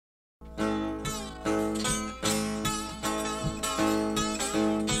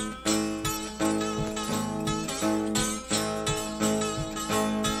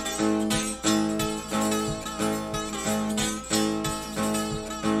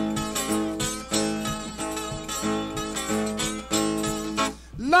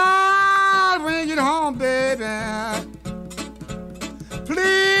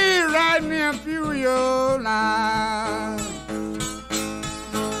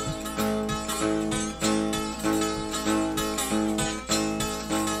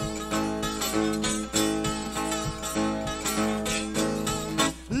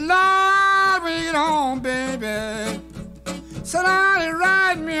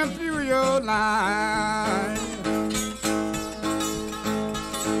your life.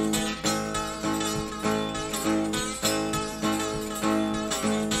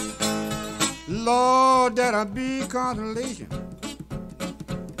 Lord, that'll be consolation.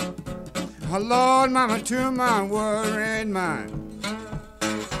 Oh, Lord, mama, to my worried mind.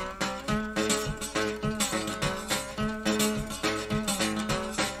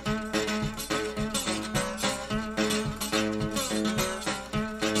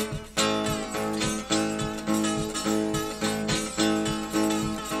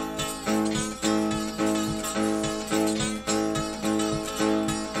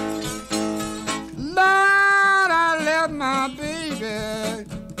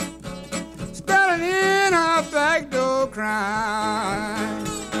 Crying.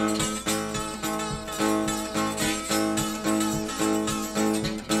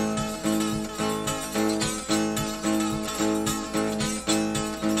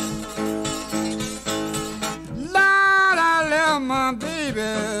 Lord, I left my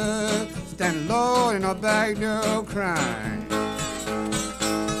baby standing low in her back door crying.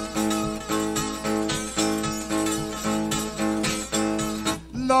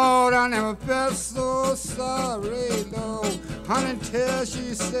 Lord, I never felt so sorry, Lord, honey, till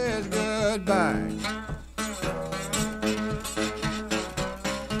she says goodbye.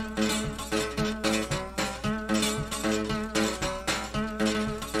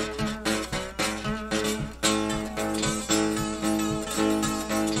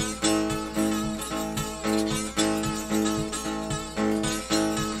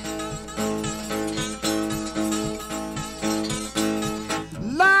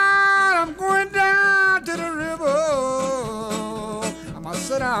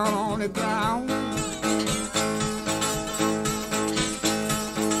 Sit down on the ground.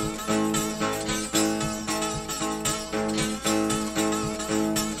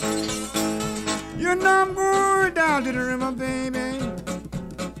 You know I'm going down to the river, baby.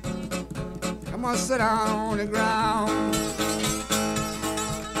 I'm gonna sit down on the ground.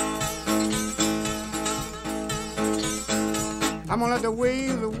 I'm gonna let the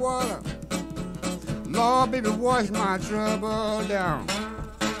waves of water, Lord, baby, wash my trouble down.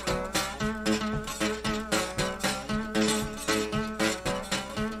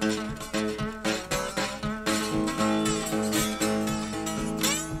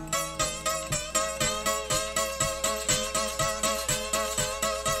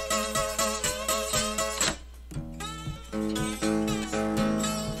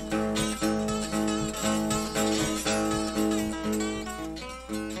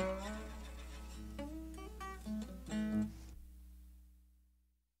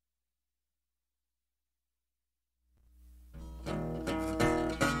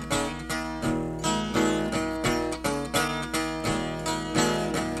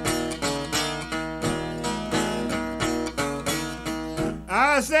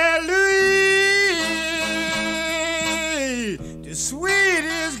 I said, Louis, the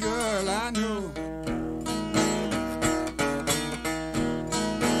sweetest girl I know.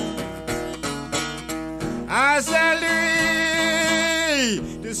 I said,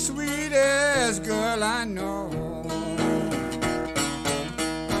 Louis, the sweetest girl I know.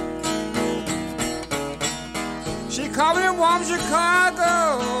 She called me warm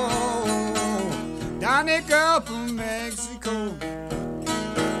Chicago, down the Gulf of Mexico.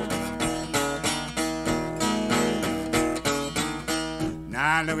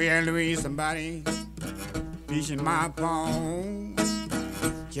 Now, Louis, somebody fishing my phone.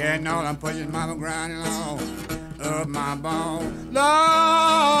 Carrying all I'm pushing my grinding along up my bone.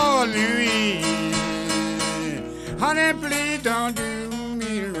 Lord, Louis, honey, please don't do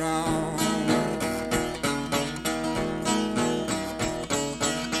me wrong.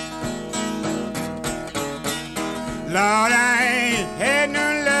 Lord, I ain't had no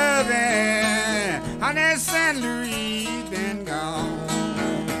loving, honey, St. Louis been gone.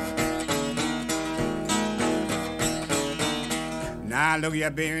 Now look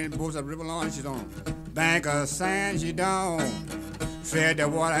at baby, boats a ripple on, she's on bank of sand, she don't tread the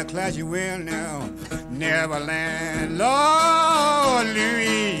water class, she will now never land. Lord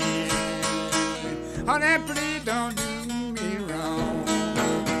Louis, honey, please don't do me wrong.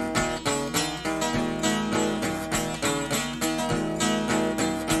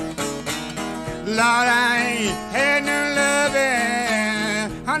 Lord, I ain't had no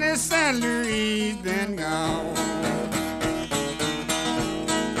loving, honey, St. Louis been gone.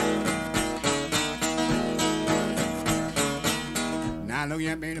 I know you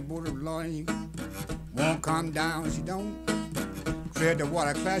ain't been the border of Lord, he won't come down, she don't tread the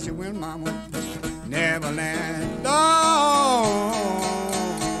water class, she will, mama, never land. Lord,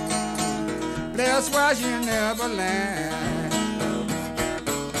 That's why she never land.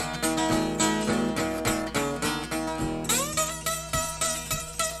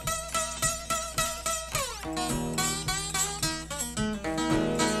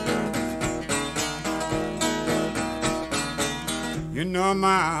 You know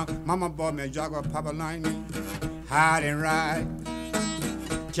my mama bought me a Jaguar Papa line, hide and ride.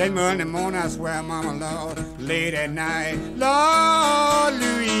 Catch me in the morning, I swear, mama, Lord, late at night. Lord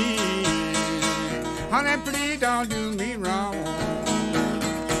Louise, honey, please don't do me wrong.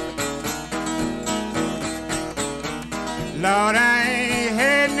 Lord, I ain't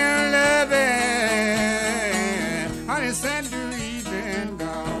had no loving, honey, St. Louis been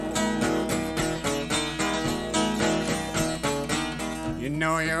gone. You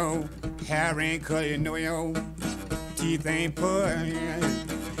know your hair ain't cut, you know your teeth ain't put.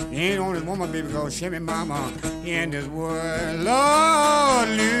 You ain't only woman, baby, go shimmy mama in this world. Lord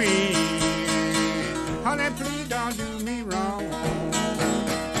Louis, honey, please don't do me wrong.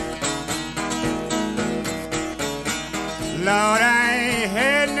 Lord, I ain't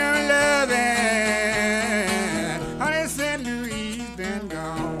had no loving, honey, St. Louis been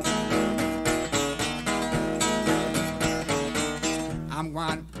gone. I'm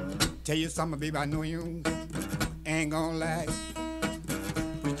gonna tell you something, baby, I know you ain't gonna lie.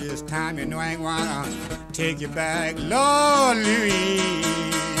 This time, you know I ain't wanna take you back, Lord Louis.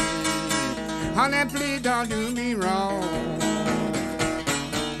 Honey, please don't do me wrong.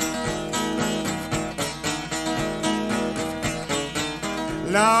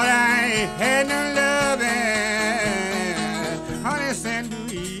 Lord, I ain't had no loving. Honey, St.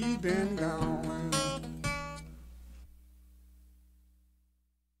 Louis been gone.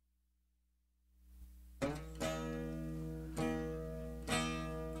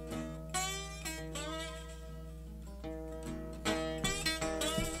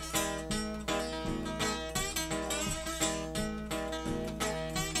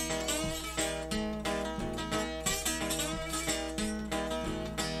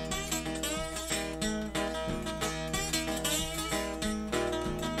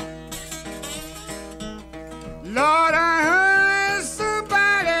 Lord, I heard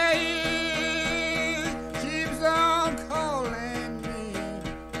somebody keeps on calling me.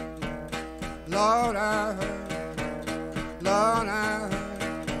 Lord, I heard,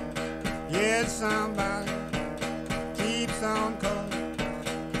 yes, somebody keeps on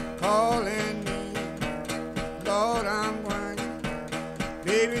calling me. Lord, I'm going,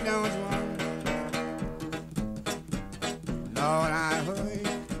 baby, don't you want me? Lord, I heard,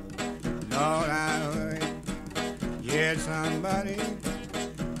 Lord, I heard. Yeah, somebody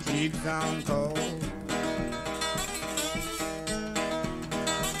keeps on calling.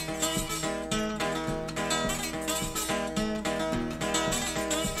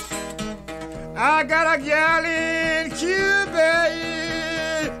 I got a gal in Cuba,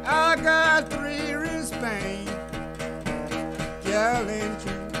 I got 3 in Spain. Gal in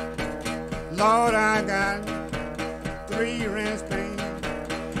Cuba, Lord, I got 3 in Spain.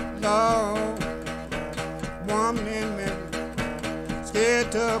 Lord, woman in Memphis,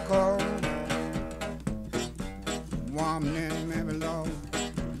 scared to call. Woman in Memphis,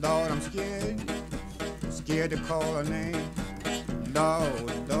 Lord, I'm scared to call her name.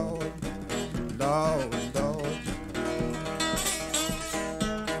 Lord, Lord, Lord, Lord.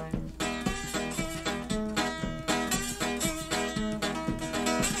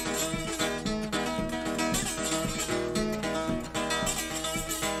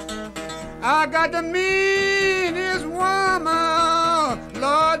 I got the meanest woman,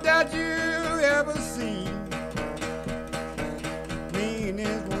 Lord, that you ever seen.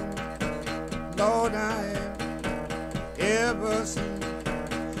 Meanest woman, Lord, I have ever seen.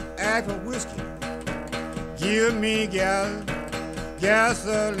 Ask for whiskey, give me gasoline.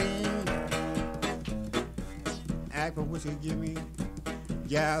 Ask for whiskey, give me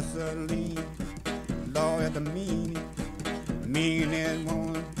gasoline. Lord, that's the meanest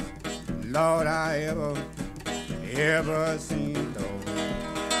woman, Lord, I ever seen, Lord.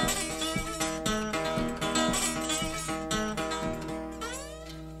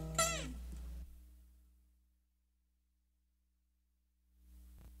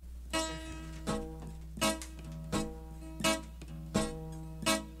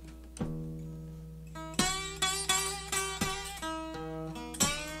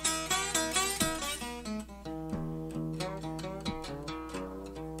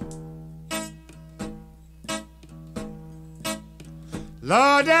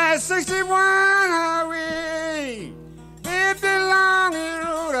 Lord, that 61 highway, it the longest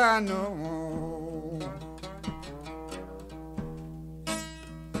road I know.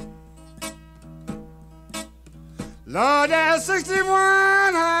 Lord, that 61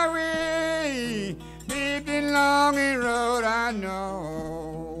 highway, deep and long and road I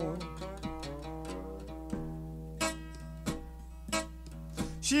know.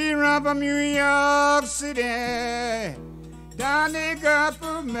 She run from New York City down the Gulf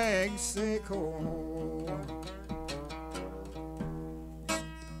of Mexico.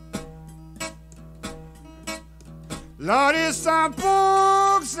 Lord, there's some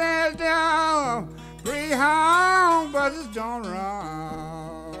folks that down Greyhound buses don't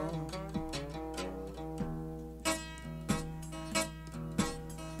run.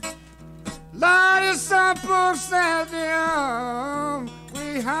 Lord, there's some folks that down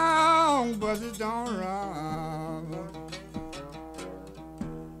Greyhound buses don't run.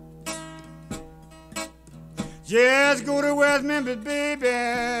 Just go to West Memphis,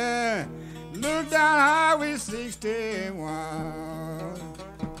 baby. Look down Highway 61.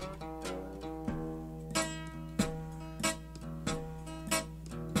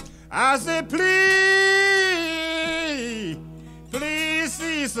 I said, please, please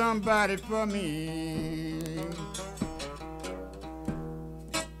see somebody for me.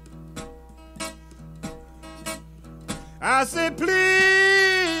 I said,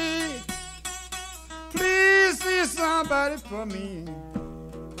 please, please see somebody for me.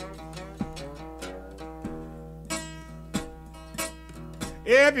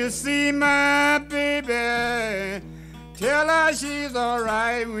 If you see my baby, tell her she's all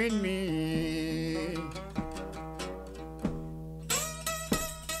right with me.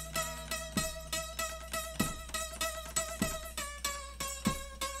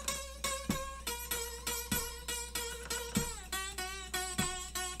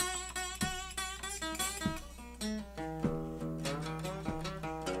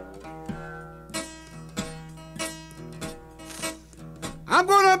 I'm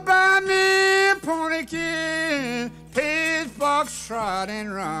gonna buy me a pony kid, paid foxtrot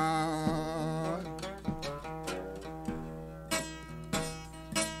and run.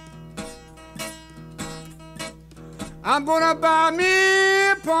 I'm gonna buy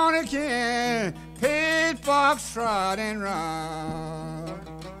me a pony kid, paid foxtrot and run.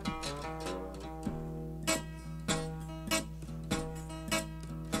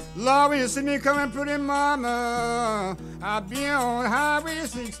 Lord, when you see me coming, pretty mama, I'll be on Highway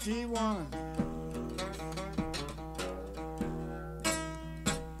 61.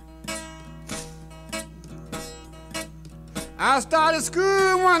 I started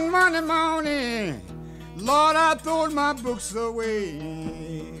school one Monday morning. Lord, I throwed my books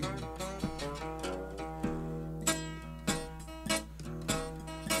away.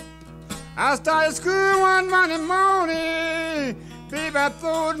 I started school one Monday morning. Baby, I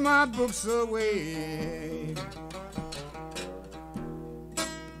throwed my books away.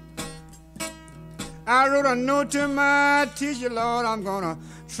 I wrote a note to my teacher, Lord, I'm gonna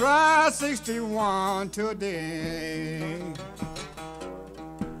try 61 today.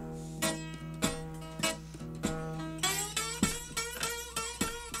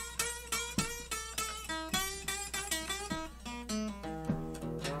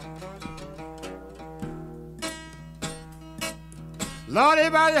 Lord,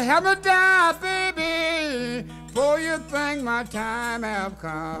 if I have to die, baby, before you think my time have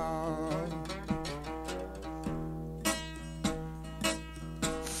come.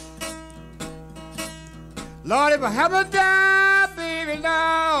 Lord, if I have to die, baby,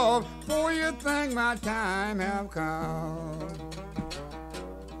 Lord, before you think my time have come.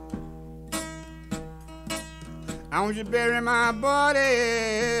 I want you to bury my body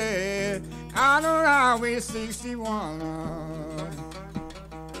out on Highway 61.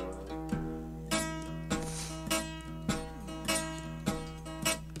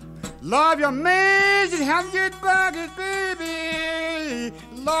 Lord, your man should have good buckets, baby.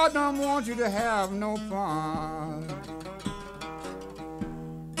 Lord, don't want you to have no fun.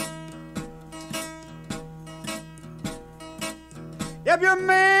 If your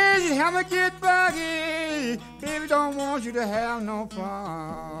man should have a good bucket, baby, don't want you to have no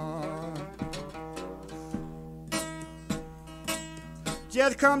fun.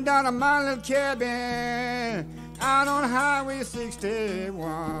 Just come down to my little cabin out on Highway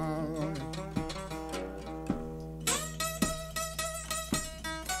 61.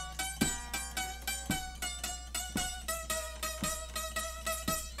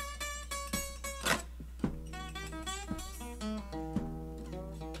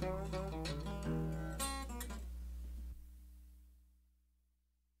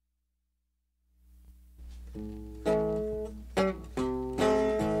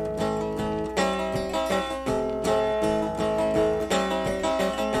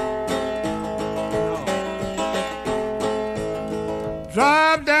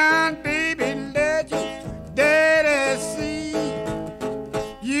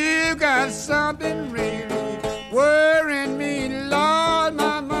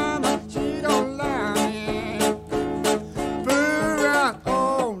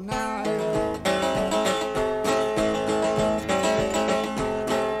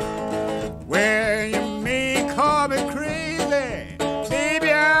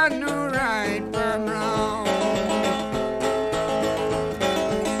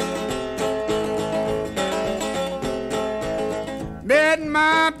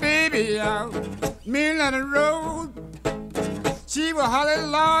 out, middle of the road. She was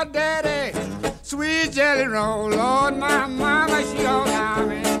hollering, Lord Daddy, sweet jelly roll. Lord, my mama, she don't have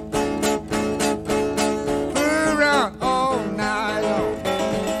me. Around all night long.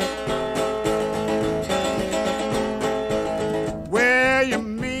 Well, you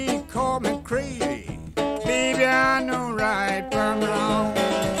mean call me crazy, baby, I know right from wrong.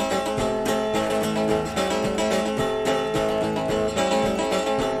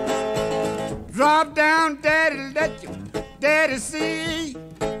 Drop down, Daddy, let you Daddy see.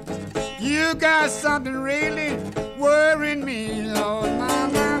 You got something really worrying me, Lord. My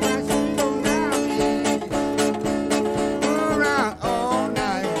mama, she don't have me. Around all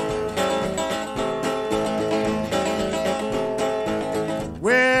night.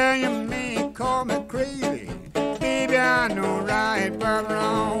 Well, you may call me crazy, baby, I know right from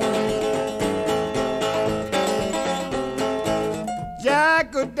wrong.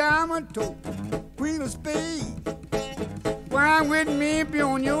 Jack of diamond toe, queen of spades. Why with me be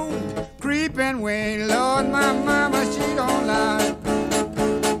on your creeping way, Lord, my mama, she don't lie.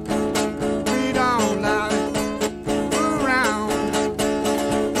 We don't lie. Around,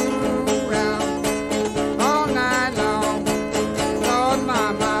 all night long. Lord,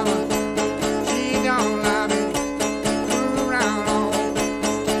 my mama, she don't lie me. Around,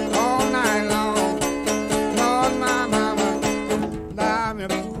 all night long. Lord, my mama, lie me,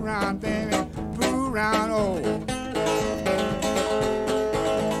 around, baby, around, oh.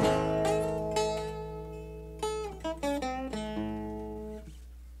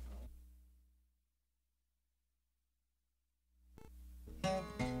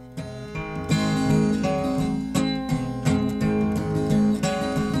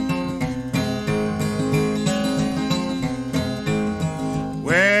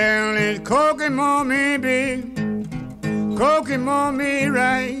 Cooking on me, babe. Cooking on me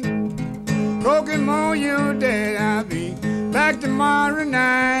right. Cooking on you dead. I'll be back tomorrow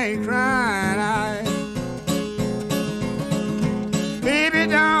night crying. Baby,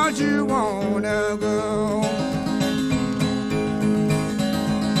 don't you wanna go?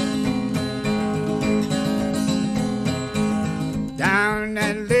 Down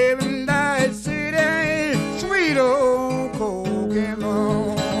that living light city, sweet old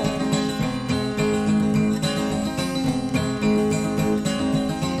Kokomo.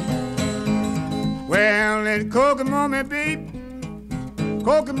 Well, let Kokomo me, babe.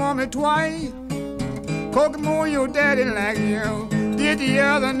 Kokomo me twice. Kokomo your daddy like you did the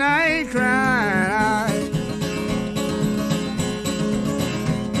other night crying.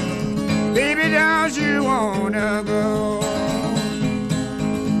 Baby, don't you wanna go?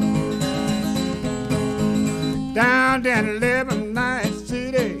 Down that 11th night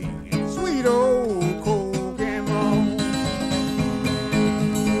city, sweet old Kokomo.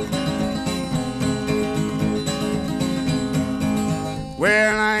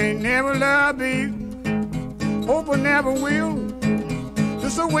 Well, I ain't never loved you, hope I never will.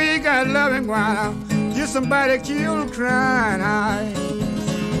 Just the way you got loving while just somebody killed crying.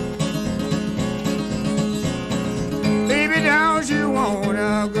 Baby, don't you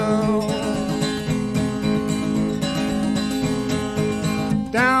wanna go?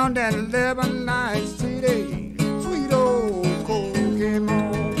 Down that 11th night city, sweet old Kokomo.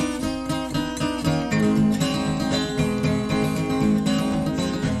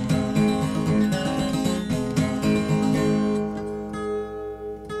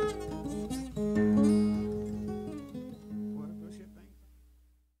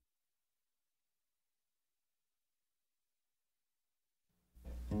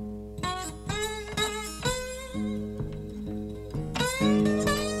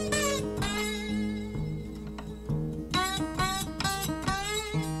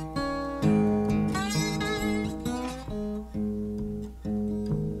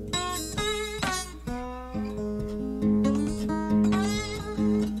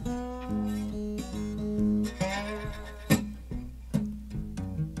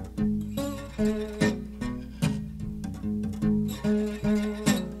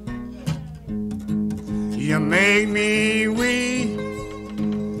 You make me weep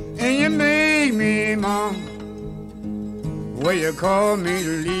and you make me mourn. Well, you call me to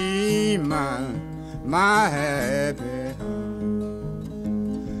leave my happy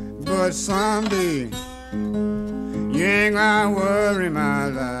home. But someday you ain't gonna worry my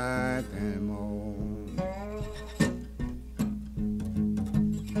life anymore.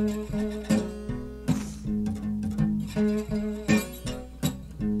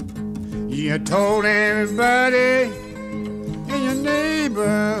 You told everybody in your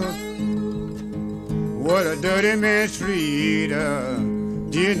neighbor what a dirty mistreater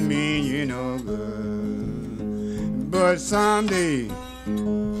didn't mean you no good. But someday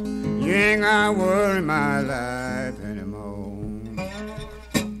you ain't gonna worry my life anymore.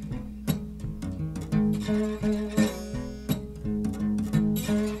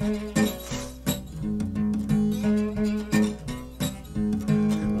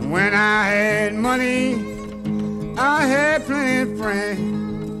 When I had money, I had plenty of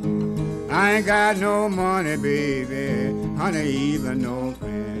friends. I ain't got no money, baby, honey, even no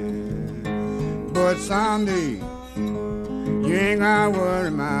friend. But someday you ain't gonna worry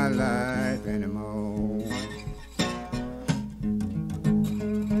my life anymore.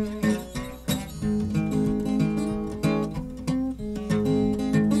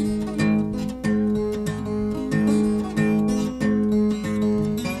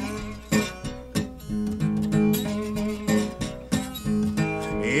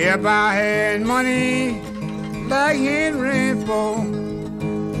 If I had money like Henry Ford,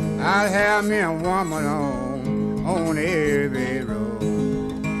 I'd have me a woman on every road.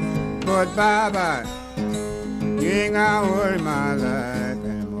 But bye-bye, you ain't gonna worry my life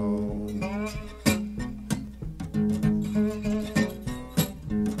anymore.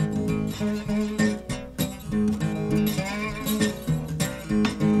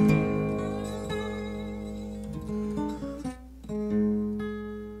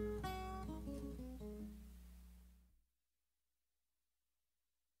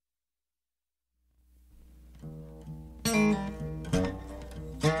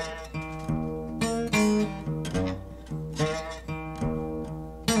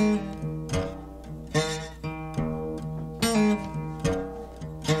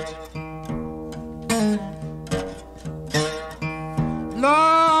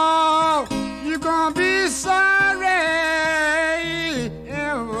 Lord, you gonna be sorry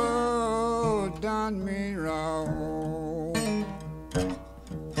ever done me wrong.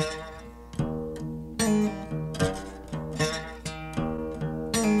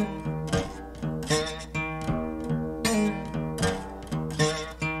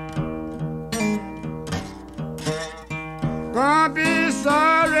 Gonna be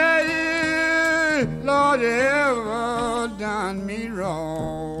sorry, Lord, you ever done me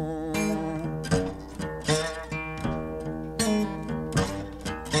wrong.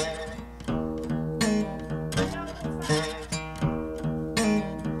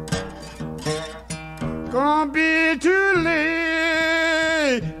 Gonna be too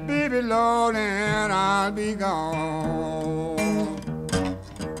late, baby, Lord, and I'll be gone.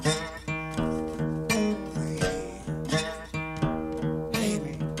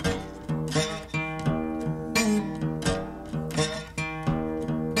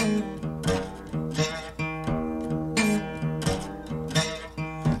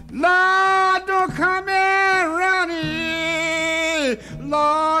 Lord, don't come in running.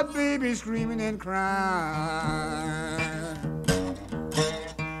 Lord, baby, screaming and crying.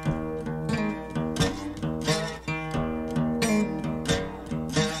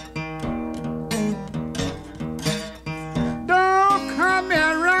 Don't come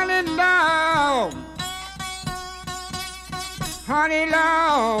in running, Lord. Honey,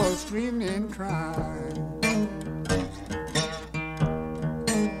 Lord, screaming and crying.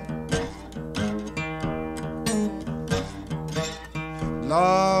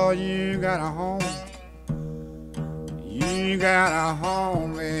 Lord, you got a home. You got a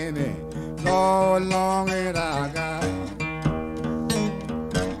home, baby. Lord, long as I got.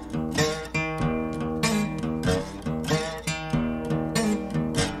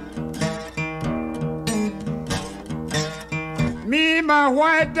 Me and my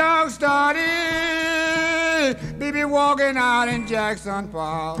white dog started, baby, walking out in Jackson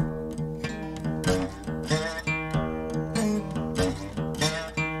Park.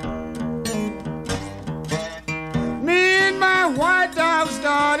 White dog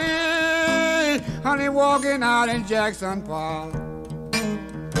started, honey, walking out in Jackson Park.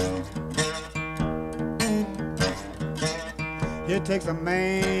 It takes a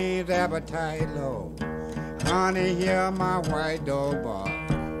man's appetite, Lord. Honey, hear my white dog bark.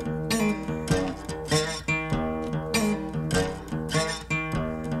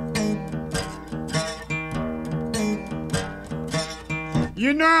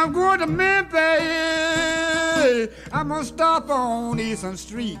 You know I'm going to Memphis. I'm gonna stop on Eastern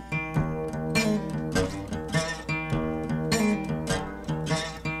Street.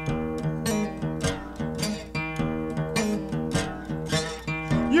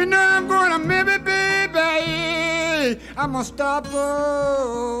 You know I'm going to Memphis, baby. I'm gonna stop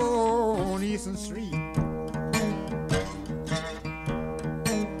on Eastern Street.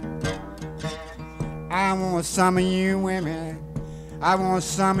 I want some of you women. I want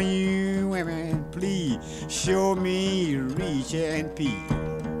some of you women, please show me reach and peace.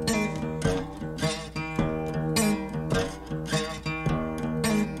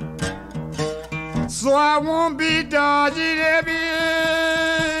 So I won't be dodging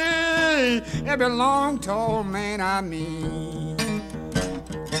every long, tall man I meet.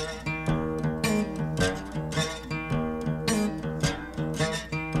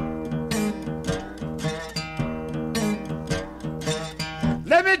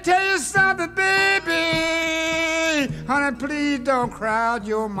 Let me tell you something, baby. Honey, please don't crowd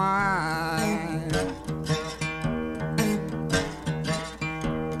your mind.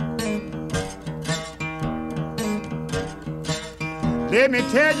 Let me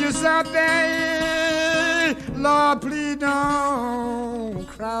tell you something, Lord, please don't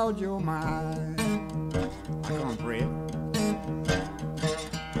crowd your mind. Come on, Fred.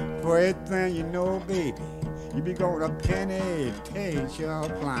 For everything you know, baby, you be going to penny taste your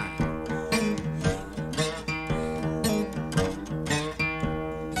blind.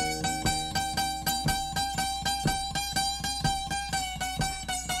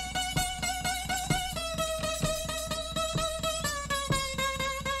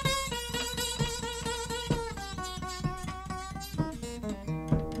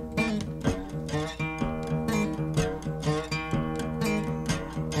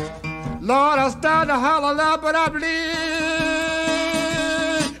 Lord, I start to holler loud, but I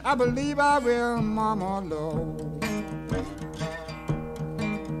believe I will, Mama, Lord.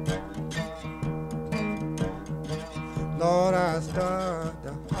 Lord, I start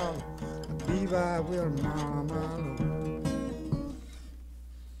to holler, I believe I will, Mama, Lord.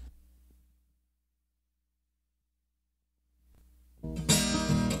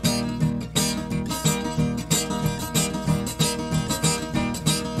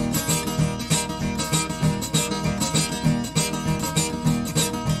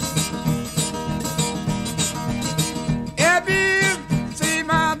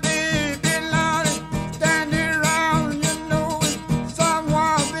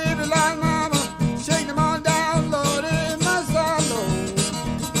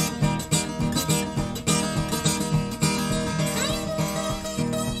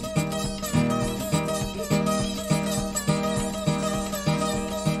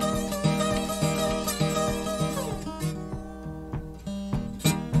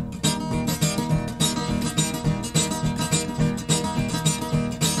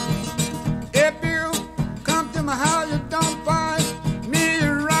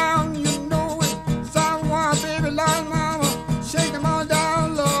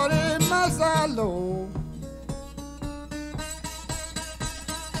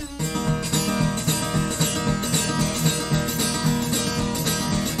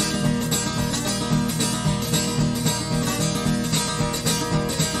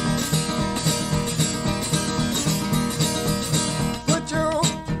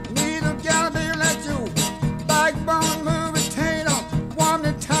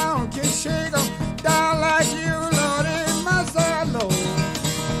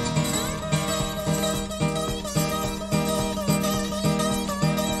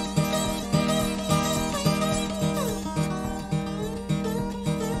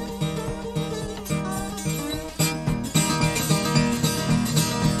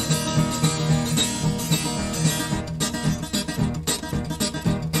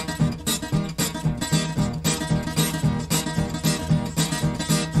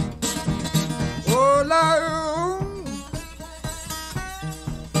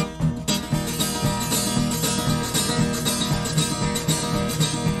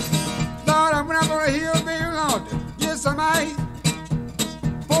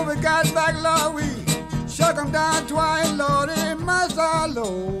 Before we got back, Lord, we shook 'em down twice, Lord, in my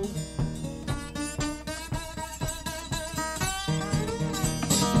silo.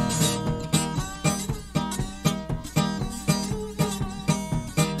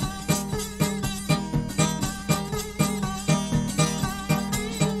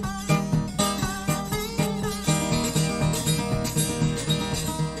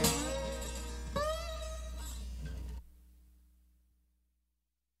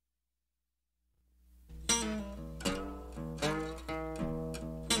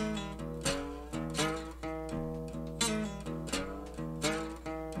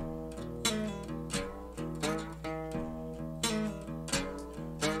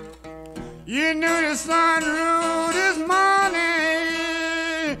 You knew the sun ruled this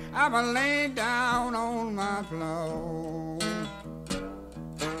morning. I've been laying down on my floor.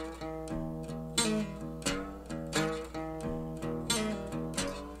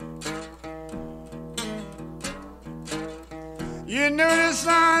 You knew the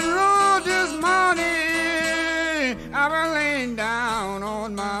sun rose this morning. I've been laying down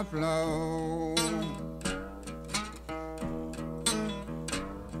on my floor.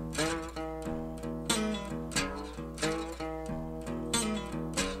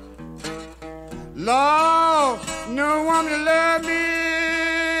 Lord, no one to love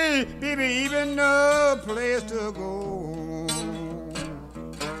me, baby, even no place to go.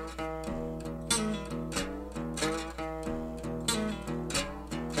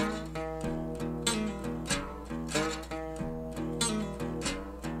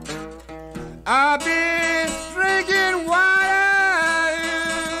 I've been drinking water,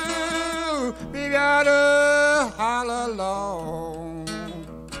 baby, out of hollow long.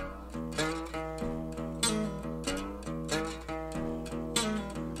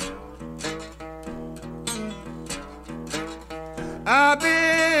 I've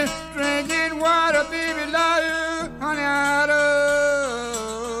been drinking water, baby, love, honey, out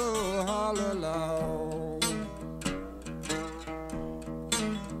of hollow long.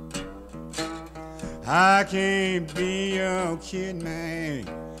 I can't be your kid, man.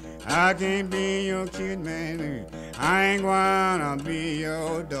 I can't be your kid, man. I ain't gonna be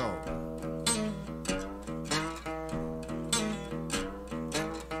your dog.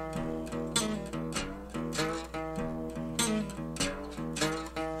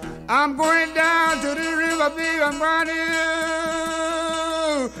 I'm going down to the river, baby, I'm running.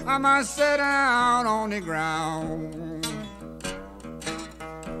 I might sit down on the ground.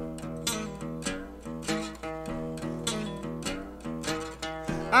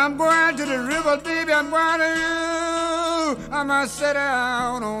 I'm going to the river, baby, I'm running. I might sit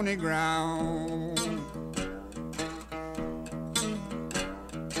down on the ground.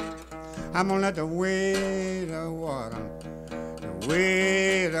 I'm gonna let the weight of water,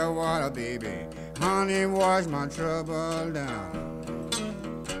 baby, honey, wash my trouble down.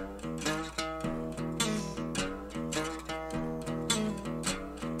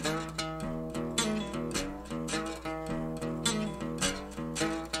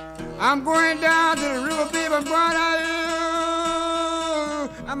 I'm going down to the river, baby, I'm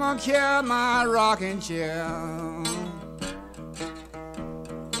gonna carry my rocking chair.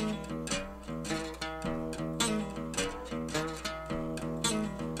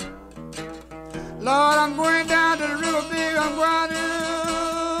 Lord, I'm going down to the river, baby,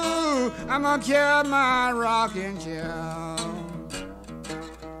 I'm gonna carry my rocking chair.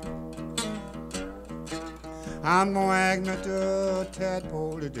 I'm gonna act not the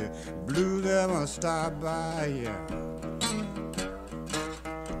tadpole that the blues ever stop by here.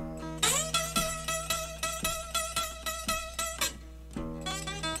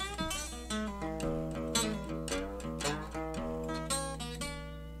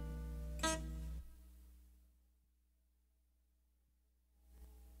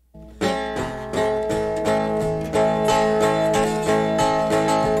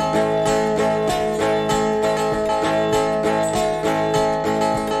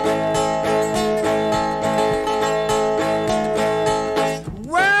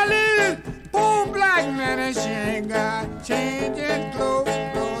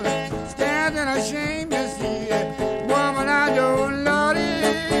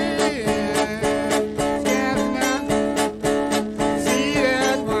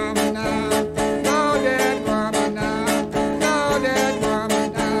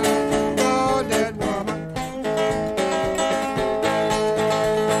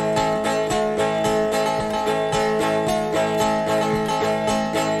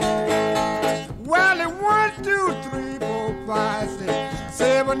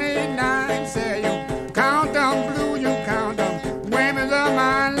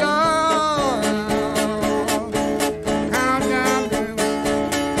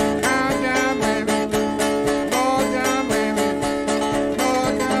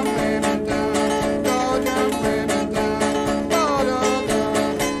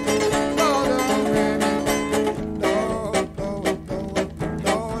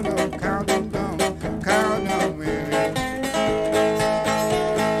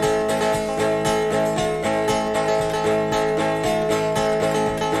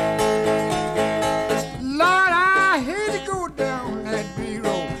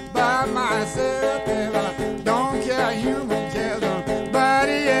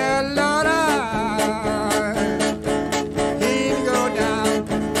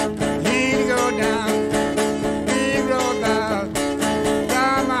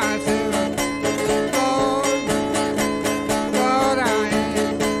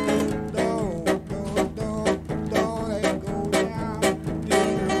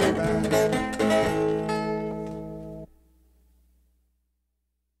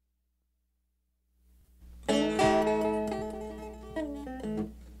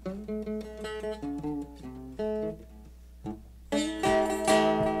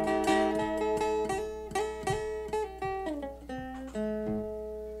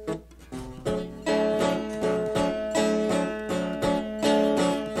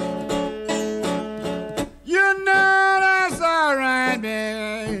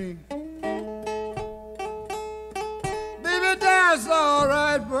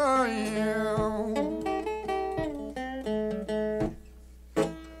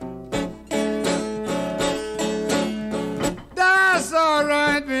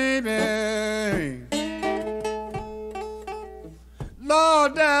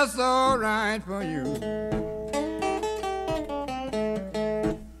 fight for you.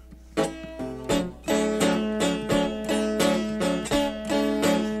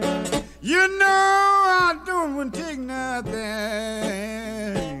 You know I don't take nothing.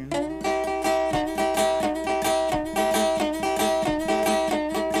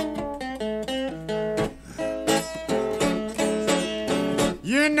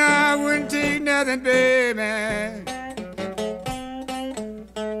 You know I wouldn't take nothing, baby.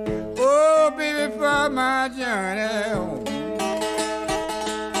 Oh, baby, for my journey home.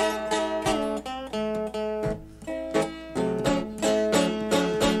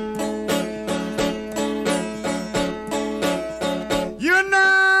 You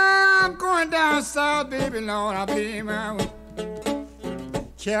know I'm going down south, baby, Lord, I believe I will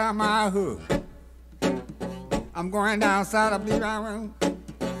carry my hook. I'm going down south, I believe I will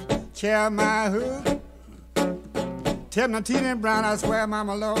carry my hook. Tell my teeth and brown, I swear,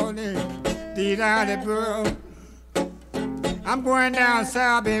 Mama Lord, these are the pearl. I'm going down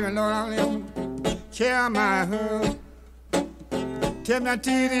south, baby, Lord, I will carry my hook. Tell my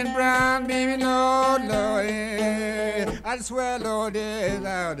teeth and brown, baby, Lord, Lord, yeah. I swear, Lord, is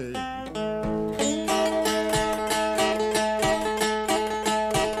out there.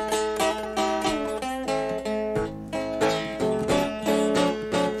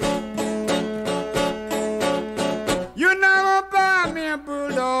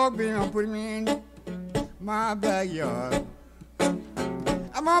 Put me in my backyard.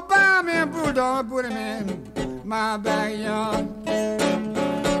 I'm gonna buy me a bulldog, put him in my backyard.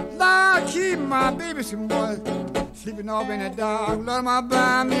 Lord, keep my baby some boys sleeping off in the dark. Lord, I'm gonna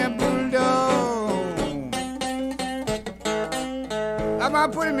buy me a bulldog. I'm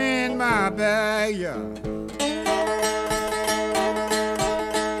gonna put him in my backyard.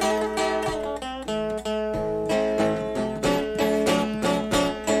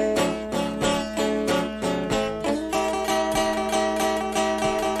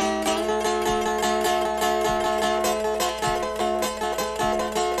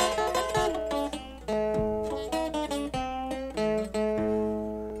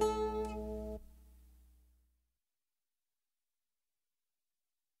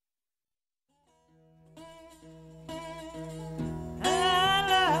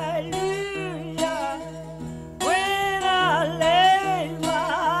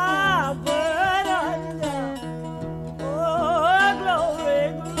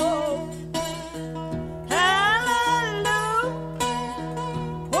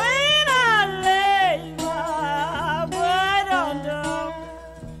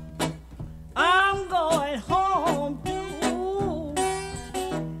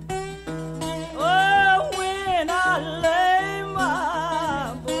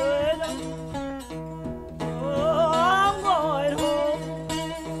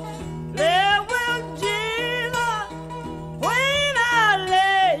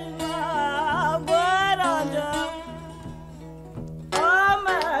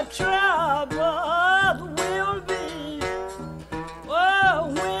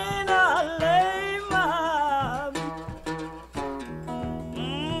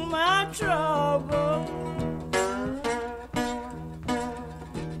 Try.